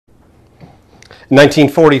In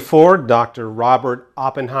 1944, Dr. Robert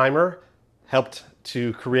Oppenheimer helped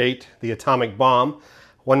to create the atomic bomb.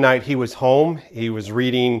 One night he was home. He was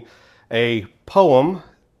reading a poem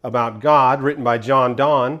about God written by John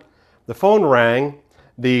Donne. The phone rang.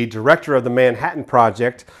 The director of the Manhattan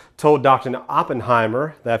Project told Dr.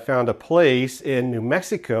 Oppenheimer that found a place in New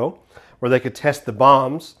Mexico where they could test the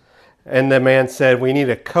bombs. And the man said, "We need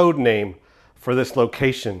a code name for this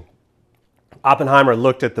location." Oppenheimer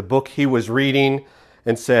looked at the book he was reading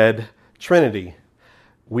and said, "Trinity.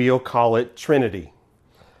 We'll call it Trinity."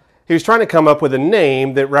 He was trying to come up with a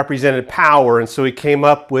name that represented power, and so he came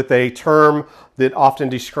up with a term that often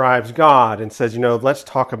describes God and says, let's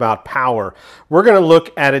talk about power. We're going to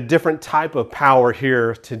look at a different type of power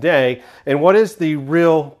here today, and what is the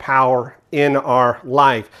real power in our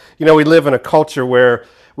life. We live in a culture where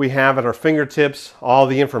we have at our fingertips all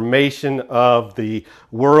the information of the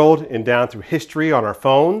world and down through history on our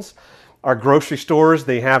phones. Our grocery stores,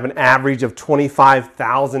 they have an average of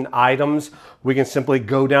 25,000 items. We can simply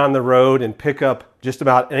go down the road and pick up just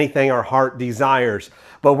about anything our heart desires.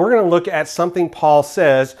 But we're going to look at something Paul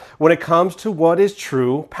says when it comes to what is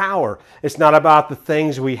true power. It's not about the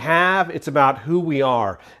things we have, it's about who we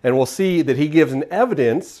are. And we'll see that he gives an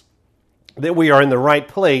evidence that we are in the right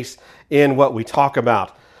place in what we talk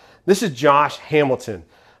about. This is Josh Hamilton,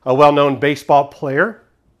 a well-known baseball player,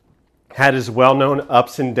 had his well-known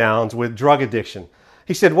ups and downs with drug addiction.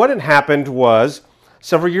 He said what had happened was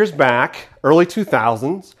several years back, early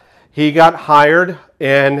 2000s, he got hired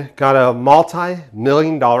and got a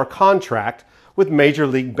multi-million-dollar contract with Major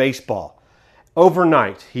League Baseball.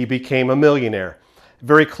 Overnight, he became a millionaire.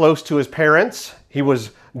 Very close to his parents. He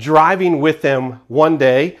was driving with them one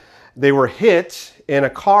day. They were hit in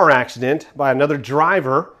a car accident by another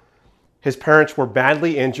driver. His parents were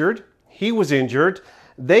badly injured. He was injured.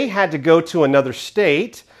 They had to go to another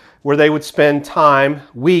state where they would spend time,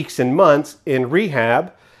 weeks and months in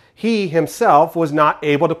rehab. He himself was not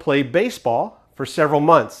able to play baseball for several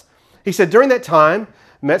months. He said during that time,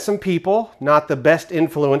 met some people, not the best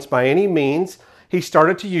influence by any means. He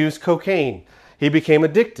started to use cocaine. He became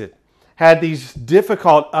addicted, had these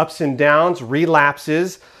difficult ups and downs,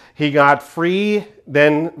 relapses. He got free,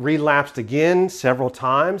 then relapsed again several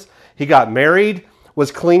times. He got married,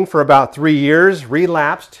 was clean for about 3 years,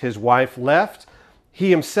 relapsed, his wife left. He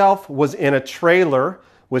himself was in a trailer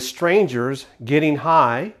with strangers getting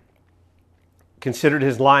high, considered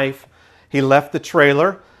his life. He left the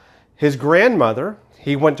trailer. His grandmother,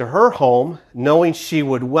 he went to her home knowing she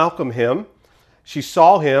would welcome him. She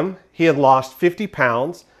saw him. He had lost 50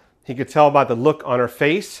 pounds. He could tell by the look on her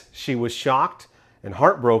face. She was shocked and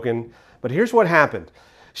heartbroken. But here's what happened.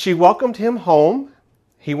 She welcomed him home.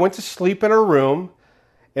 He went to sleep in her room.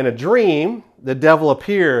 In a dream, the devil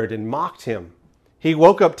appeared and mocked him. He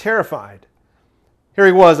woke up terrified. Here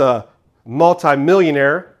he was, a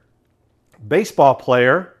multimillionaire baseball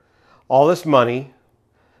player, all this money,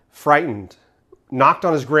 frightened, knocked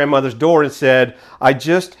on his grandmother's door and said, "I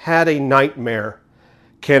just had a nightmare.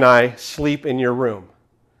 Can I sleep in your room?"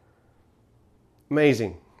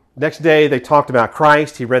 Amazing. Next day, they talked about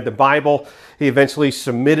Christ. He read the Bible. He eventually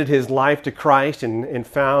submitted his life to Christ and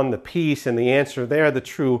found the peace and the answer there, the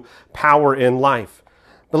true power in life.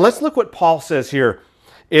 But let's look what Paul says here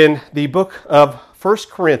in the book of 1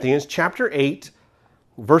 Corinthians, chapter 8,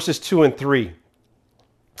 verses 2 and 3.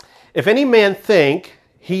 "If any man think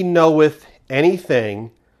he knoweth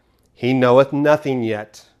anything, he knoweth nothing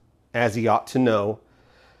yet, as he ought to know.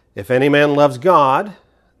 If any man loves God,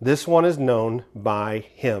 this one is known by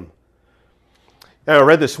him." Now, I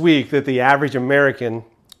read this week that the average American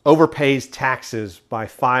overpays taxes by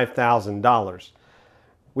 $5,000.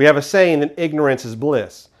 We have a saying that ignorance is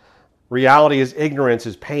bliss. Reality is ignorance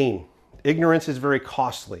is pain. Ignorance is very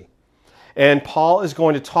costly. And Paul is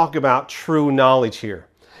going to talk about true knowledge here.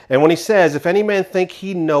 And when he says, if any man think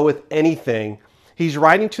he knoweth anything, he's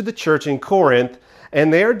writing to the church in Corinth,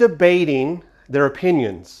 and they're debating their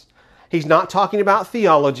opinions. He's not talking about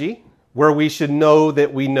theology, where we should know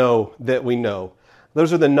that we know that we know.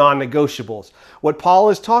 Those are the non-negotiables. What Paul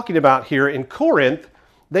is talking about here in Corinth,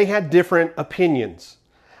 they had different opinions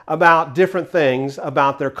about different things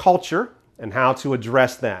about their culture and how to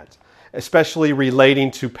address that, especially relating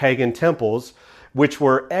to pagan temples, which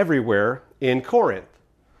were everywhere in Corinth.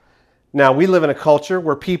 Now, we live in a culture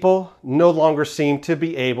where people no longer seem to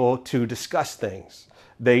be able to discuss things.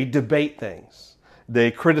 They debate things. They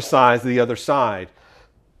criticize the other side.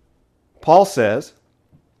 Paul says,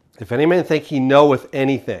 if any man think he knoweth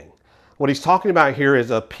anything, what he's talking about here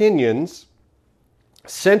is opinions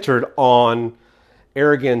centered on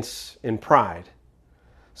arrogance and pride.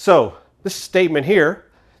 So, this statement here,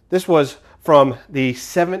 this was from the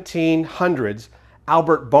 1700s,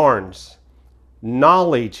 Albert Barnes.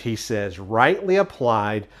 Knowledge, he says, rightly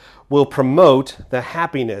applied, will promote the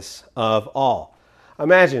happiness of all.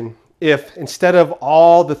 Imagine if instead of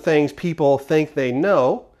all the things people think they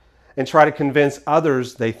know and try to convince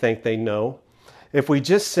others they think they know, if we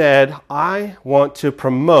just said, I want to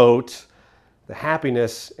promote the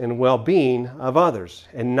happiness and well-being of others,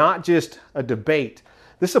 and not just a debate.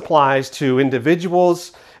 This applies to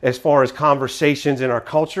individuals as far as conversations in our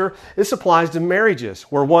culture. This applies to marriages,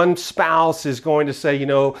 where one spouse is going to say,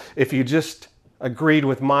 if you just agreed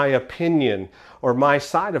with my opinion or my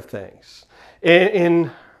side of things.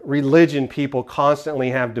 In religion, people constantly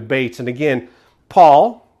have debates. And again,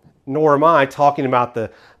 Paul, nor am I talking about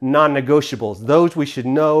the non-negotiables, those we should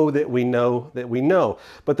know that we know that we know.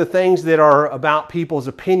 But the things that are about people's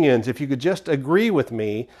opinions, if you could just agree with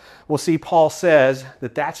me, we'll see Paul says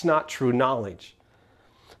that that's not true knowledge.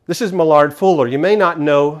 This is Millard Fuller. You may not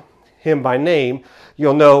know him by name.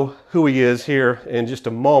 You'll know who he is here in just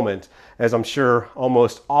a moment, as I'm sure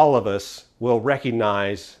almost all of us will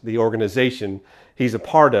recognize the organization he's a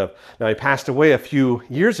part of. Now, he passed away a few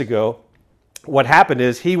years ago. What happened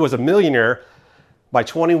is he was a millionaire by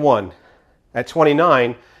 21. At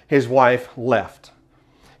 29, his wife left.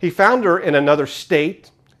 He found her in another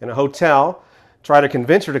state, in a hotel, tried to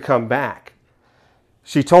convince her to come back.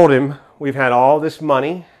 She told him, we've had all this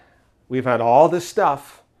money, we've had all this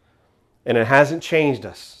stuff, and it hasn't changed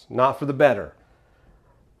us, not for the better.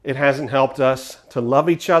 It hasn't helped us to love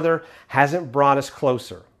each other, hasn't brought us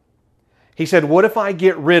closer. He said, what if I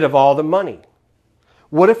get rid of all the money?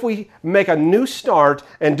 What if we make a new start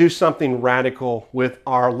and do something radical with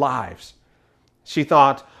our lives? She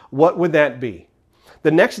thought, what would that be?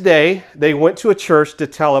 The next day, they went to a church to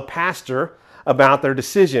tell a pastor about their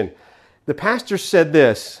decision. The pastor said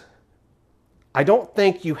this, I don't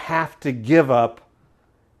think you have to give up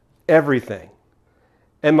everything.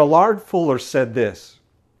 And Millard Fuller said this,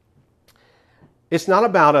 it's not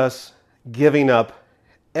about us giving up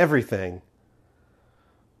everything.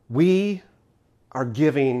 We are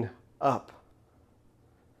giving up.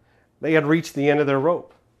 They had reached the end of their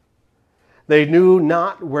rope. They knew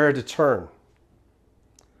not where to turn.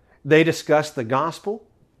 They discussed the gospel,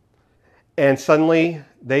 and suddenly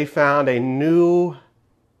they found a new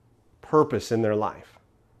purpose in their life.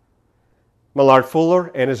 Millard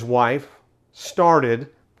Fuller and his wife started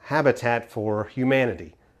Habitat for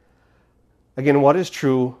Humanity. Again, what is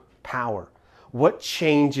true power? What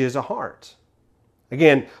changes a heart?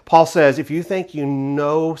 Again, Paul says, if you think you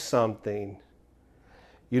know something,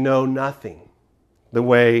 you know nothing the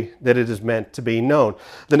way that it is meant to be known.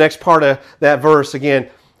 The next part of that verse, again,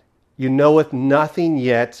 you knoweth nothing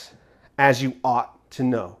yet as you ought to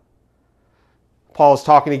know. Paul is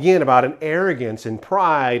talking again about an arrogance and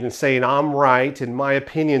pride and saying, I'm right and my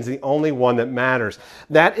opinion's the only one that matters.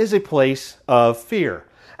 That is a place of fear.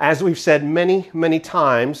 As we've said many, many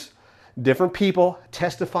times, different people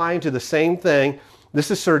testifying to the same thing. This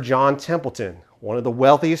is Sir John Templeton, one of the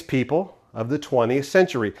wealthiest people of the 20th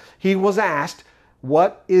century. He was asked,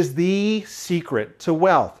 what is the secret to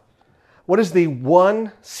wealth? What is the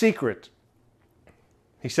one secret?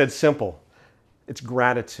 He said, simple. It's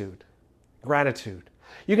gratitude. Gratitude.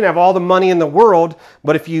 You can have all the money in the world,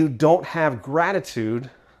 but if you don't have gratitude,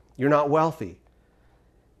 you're not wealthy.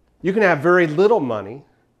 You can have very little money,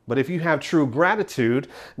 but if you have true gratitude,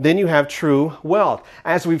 then you have true wealth.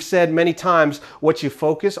 As we've said many times, what you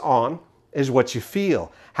focus on is what you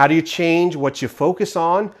feel. How do you change what you focus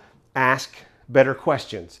on? Ask better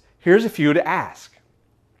questions. Here's a few to ask.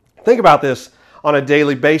 Think about this on a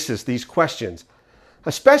daily basis, these questions,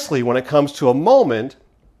 especially when it comes to a moment,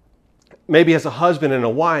 maybe as a husband and a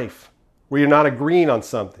wife, where you're not agreeing on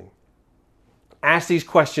something. Ask these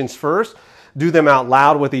questions first. Do them out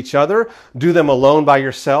loud with each other. Do them alone by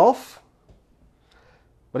yourself.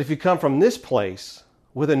 But if you come from this place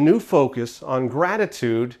with a new focus on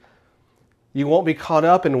gratitude, you won't be caught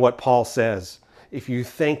up in what Paul says. If you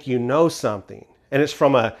think you know something, and it's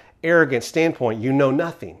from an arrogant standpoint, you know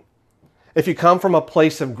nothing. If you come from a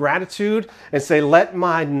place of gratitude and say, let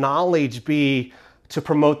my knowledge be to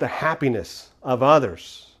promote the happiness of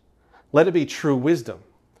others, let it be true wisdom.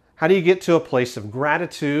 How do you get to a place of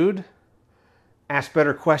gratitude? Ask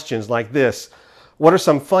better questions like this. What are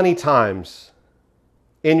some funny times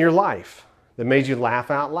in your life that made you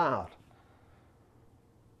laugh out loud?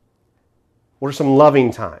 What are some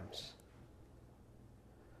loving times?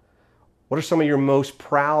 What are some of your most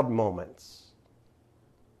proud moments?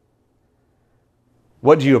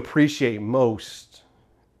 What do you appreciate most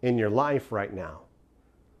in your life right now?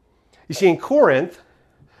 You see, in Corinth,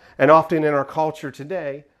 and often in our culture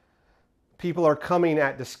today, people are coming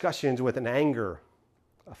at discussions with an anger,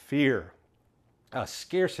 a fear, a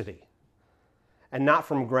scarcity, and not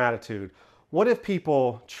from gratitude. What if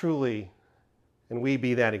people truly, and we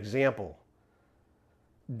be that example,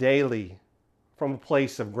 daily, from a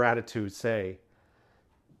place of gratitude, say,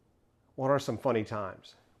 what are some funny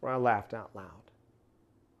times where I laughed out loud?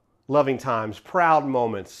 Loving times, proud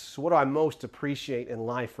moments, what do I most appreciate in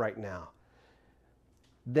life right now?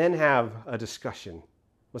 Then have a discussion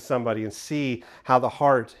with somebody and see how the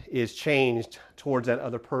heart is changed towards that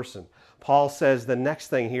other person. Paul says the next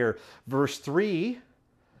thing here, verse 3,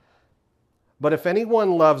 but if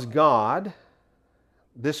anyone loves God,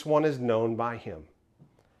 this one is known by him.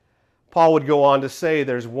 Paul would go on to say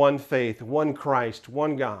there's one faith, one Christ,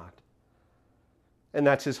 one God. And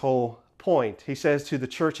that's his whole point. He says to the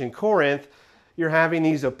church in Corinth, you're having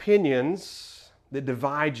these opinions that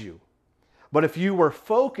divide you. But if you were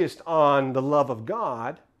focused on the love of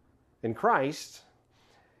God in Christ,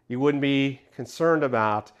 you wouldn't be concerned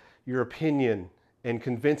about your opinion and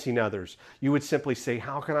convincing others. You would simply say,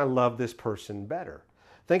 how can I love this person better?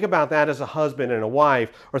 Think about that as a husband and a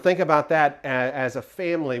wife, or think about that as a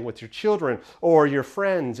family with your children or your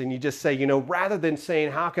friends, and you just say, rather than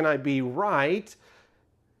saying, how can I be right?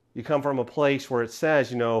 You come from a place where it says,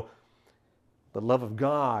 the love of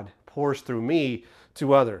God pours through me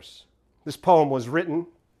to others. This poem was written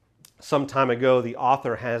some time ago. The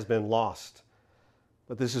author has been lost,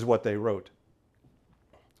 but this is what they wrote.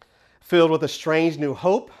 Filled with a strange new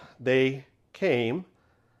hope, they came,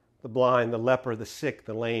 the blind, the leper, the sick,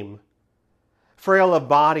 the lame. Frail of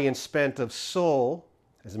body and spent of soul,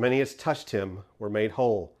 as many as touched him were made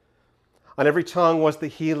whole. On every tongue was the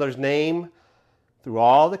healer's name. Through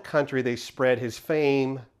all the country they spread his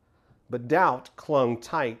fame, but doubt clung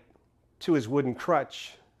tight to his wooden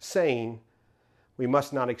crutch, saying, we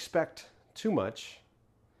must not expect too much.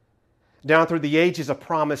 Down through the ages a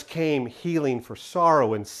promise came, healing for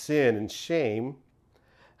sorrow and sin and shame,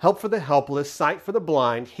 help for the helpless, sight for the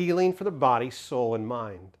blind, healing for the body, soul, and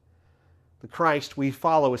mind. The Christ we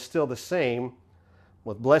follow is still the same,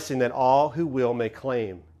 with blessing that all who will may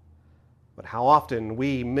claim. But how often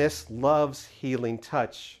we miss love's healing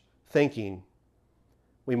touch, thinking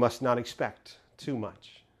we must not expect too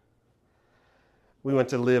much. We want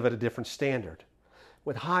to live at a different standard,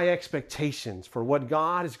 with high expectations for what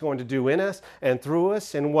God is going to do in us and through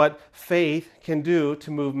us, and what faith can do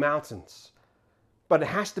to move mountains. But it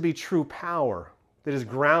has to be true power that is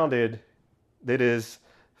grounded, that is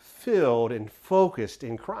filled and focused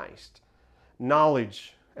in Christ.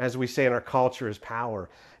 Knowledge, as we say in our culture, is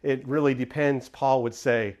power. It really depends, Paul would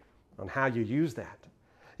say, on how you use that.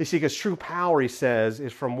 You see, because true power, he says,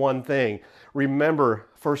 is from one thing. Remember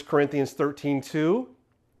 1 Corinthians 13:2.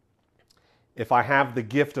 If I have the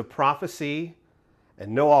gift of prophecy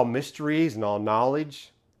and know all mysteries and all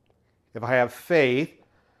knowledge, if I have faith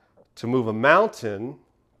to move a mountain,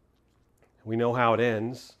 we know how it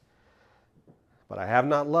ends, but I have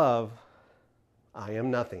not love, I am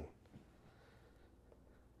nothing.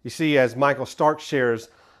 You see, as Michael Stark shares,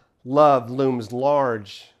 love looms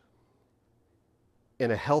large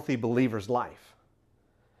in a healthy believer's life.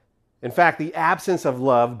 In fact, the absence of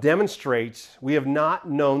love demonstrates we have not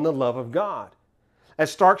known the love of God.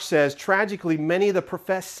 As Stark says, tragically, many of the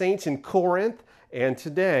professed saints in Corinth and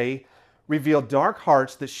today reveal dark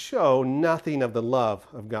hearts that show nothing of the love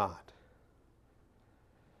of God.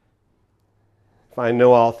 If I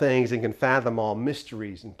know all things and can fathom all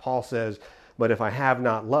mysteries, and Paul says, but if I have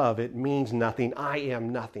not love, it means nothing. I am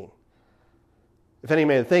nothing. If any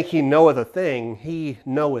man think he knoweth a thing, he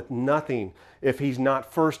knoweth nothing if he's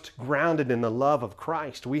not first grounded in the love of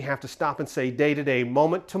Christ. We have to stop and say day to day,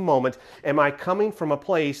 moment to moment, am I coming from a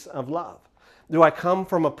place of love? Do I come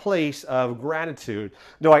from a place of gratitude?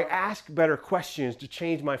 Do I ask better questions to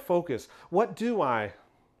change my focus? What do I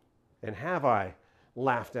and have I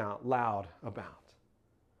laughed out loud about?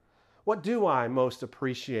 What do I most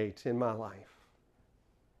appreciate in my life?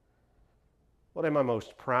 What am I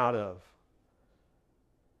most proud of?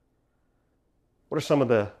 What are some of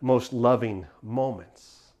the most loving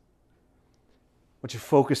moments? What you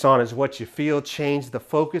focus on is what you feel. Change the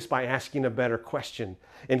focus by asking a better question.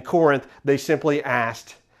 In Corinth, they simply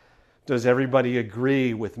asked, does everybody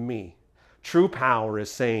agree with me? True power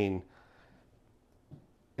is saying,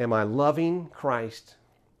 am I loving Christ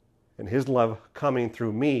and his love coming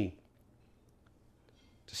through me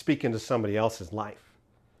to speak into somebody else's life?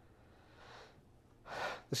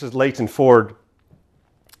 This is Leighton Ford,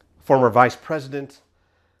 former vice president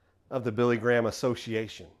of the Billy Graham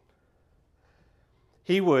Association.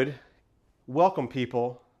 He would welcome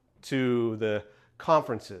people to the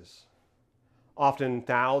conferences often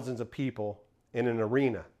thousands of people in an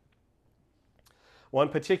arena. One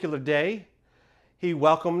particular day, he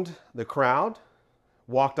welcomed the crowd,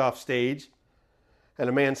 walked off stage, and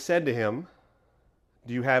a man said to him,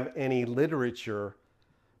 "Do you have any literature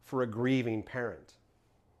for a grieving parent?"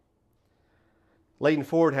 Leighton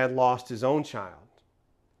Ford had lost his own child.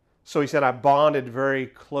 So he said, I bonded very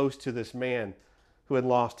close to this man who had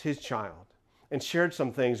lost his child and shared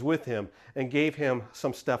some things with him and gave him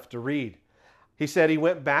some stuff to read. He said he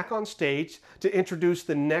went back on stage to introduce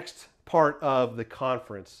the next part of the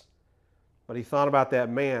conference. But he thought about that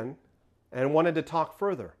man and wanted to talk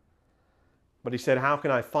further. But he said, how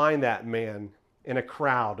can I find that man in a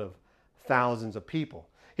crowd of thousands of people?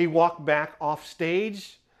 He walked back off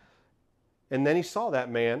stage, and then he saw that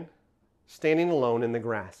man standing alone in the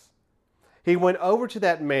grass. He went over to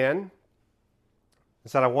that man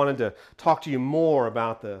and said, I wanted to talk to you more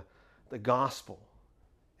about the gospel.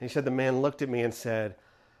 And he said, the man looked at me and said,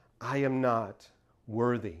 I am not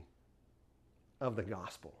worthy of the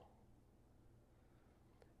gospel.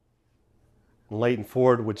 And Leighton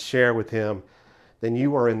Ford would share with him, then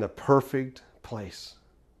you are in the perfect place.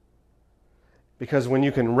 Because when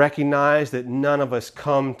you can recognize that none of us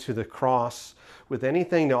come to the cross with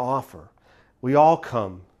anything to offer, we all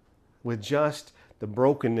come with just the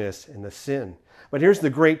brokenness and the sin. But here's the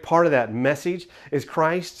great part of that message is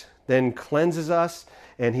Christ then cleanses us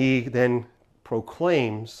and he then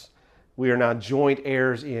proclaims we are now joint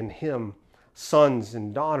heirs in him, sons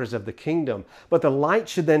and daughters of the kingdom. But the light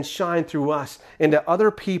should then shine through us into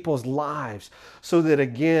other people's lives so that,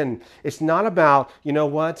 again, it's not about, you know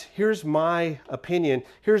what, here's my opinion,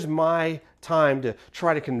 here's my time to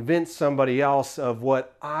try to convince somebody else of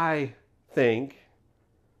what I think,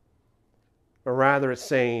 but rather it's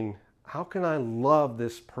saying, how can I love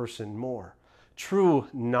this person more? True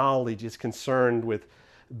knowledge is concerned with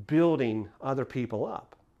building other people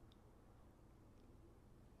up.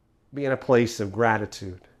 Be in a place of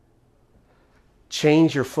gratitude.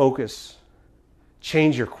 Change your focus.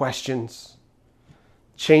 Change your questions.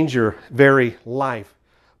 Change your very life.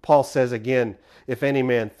 Paul says again, if any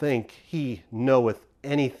man think he knoweth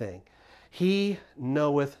anything, he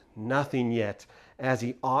knoweth nothing yet, as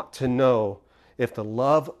he ought to know, if the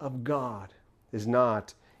love of God is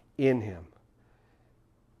not in him.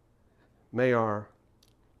 May our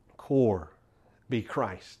core be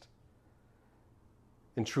Christ.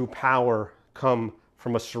 And true power come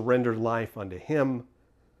from a surrendered life unto him,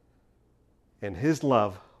 and his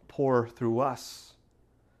love pour through us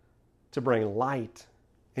to bring light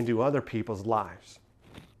into other people's lives.